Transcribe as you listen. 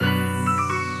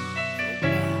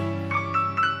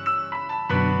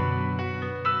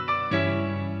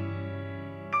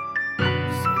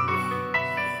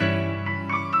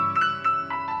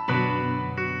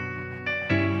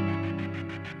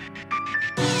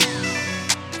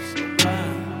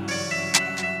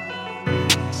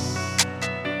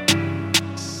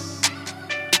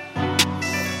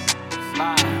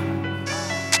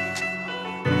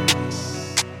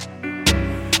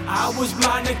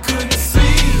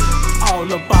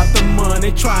All about the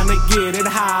money, trying to get it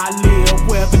high. I live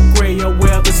whether gray or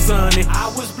whether sunny. I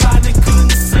was blind and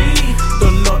couldn't see.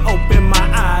 The Lord opened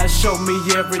my eyes, showed me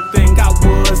everything I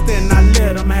was. Then I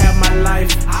let him have my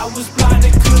life. I was blind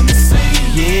and couldn't see.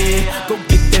 Yeah, go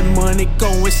get that money,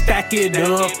 go and stack it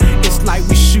up. It's like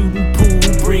we shooting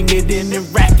pool, bring it in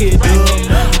and rack it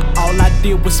up. All I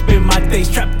did was spend my days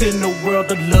trapped in the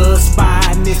world of lust,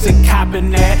 buying this and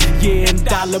copping that, yeah, and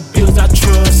dollar bills I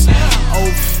trust. Oh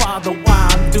Father, why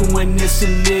I'm doing this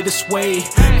and live this way?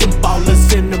 Them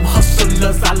ballers and them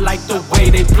hustlers, I like the way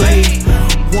they play.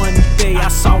 One day I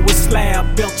saw a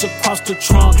slab built across the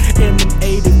trunk, and them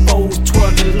 84s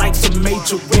twirling like some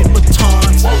major red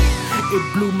batons.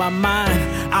 It blew my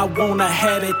mind, I wanna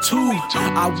have it too.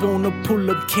 I wanna pull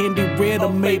up candy red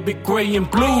or maybe gray and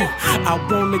blue. I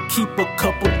wanna keep a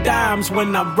couple dimes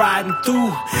when I'm riding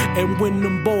through, and when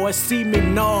them boys see me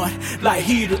nod like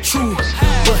he the truth.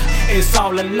 But it's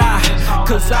all a lie,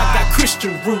 cause I got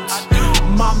Christian roots.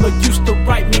 Mama used to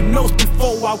write me notes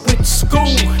before I went to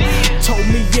school. Told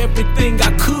me everything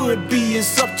I could be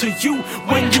is up to you.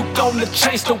 When you gonna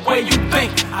change the way you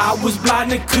think? I was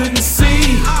blind and couldn't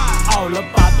see. All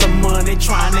about the money,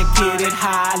 trying to get it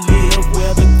high. I live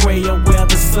whether gray or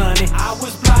whether sunny. I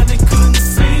was blind and couldn't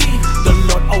see. The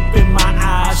Lord opened my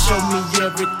eyes, showed me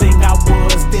everything I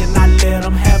was. Then I let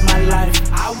him have my life.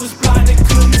 I was blind and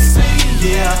couldn't see.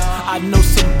 Yeah, I know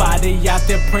somebody out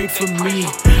there prayed for me.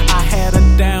 I had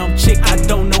a down chick, I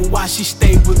don't know why she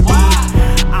stayed with me.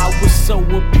 I was so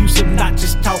abusive, not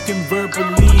just talking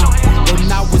verbally.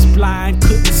 And I was blind,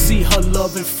 couldn't see her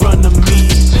love in front of me.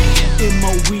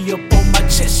 MOE up on my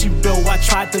chest, you know I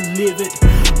tried to live it.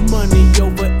 Money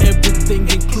over everything,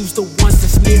 includes the ones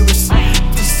that's nearest.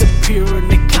 Disappear in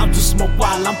the clouds of smoke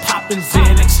while I'm popping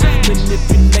Xanax.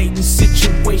 Manipulating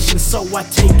situations so I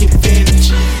take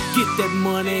advantage. Get that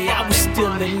money, I was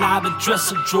stealing out of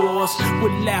dresser drawers.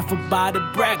 Would laugh about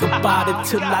it, brag about it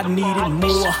till I needed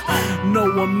more. No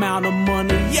amount of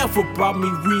money ever brought me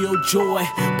real joy.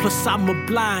 Plus I'm a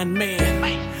blind man,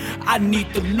 I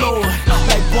need the Lord.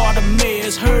 Like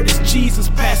Bartimaeus heard his Jesus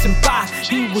passing by.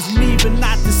 He was leaving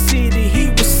out the city, he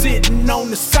was sitting on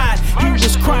the side. He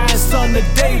was crying, son of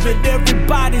David,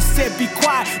 everybody said be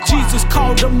quiet. Jesus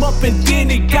called him up and then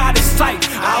he got his sight.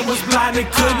 I was blind and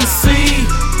couldn't see.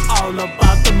 All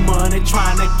about the money,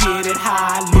 trying to get it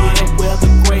high. I live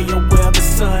whether gray or whether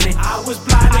sunny. I was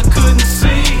blind and couldn't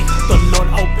see. The Lord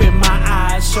opened my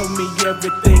eyes, showed me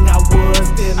everything I was.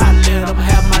 Then I let him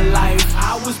have my life.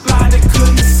 I was blind and couldn't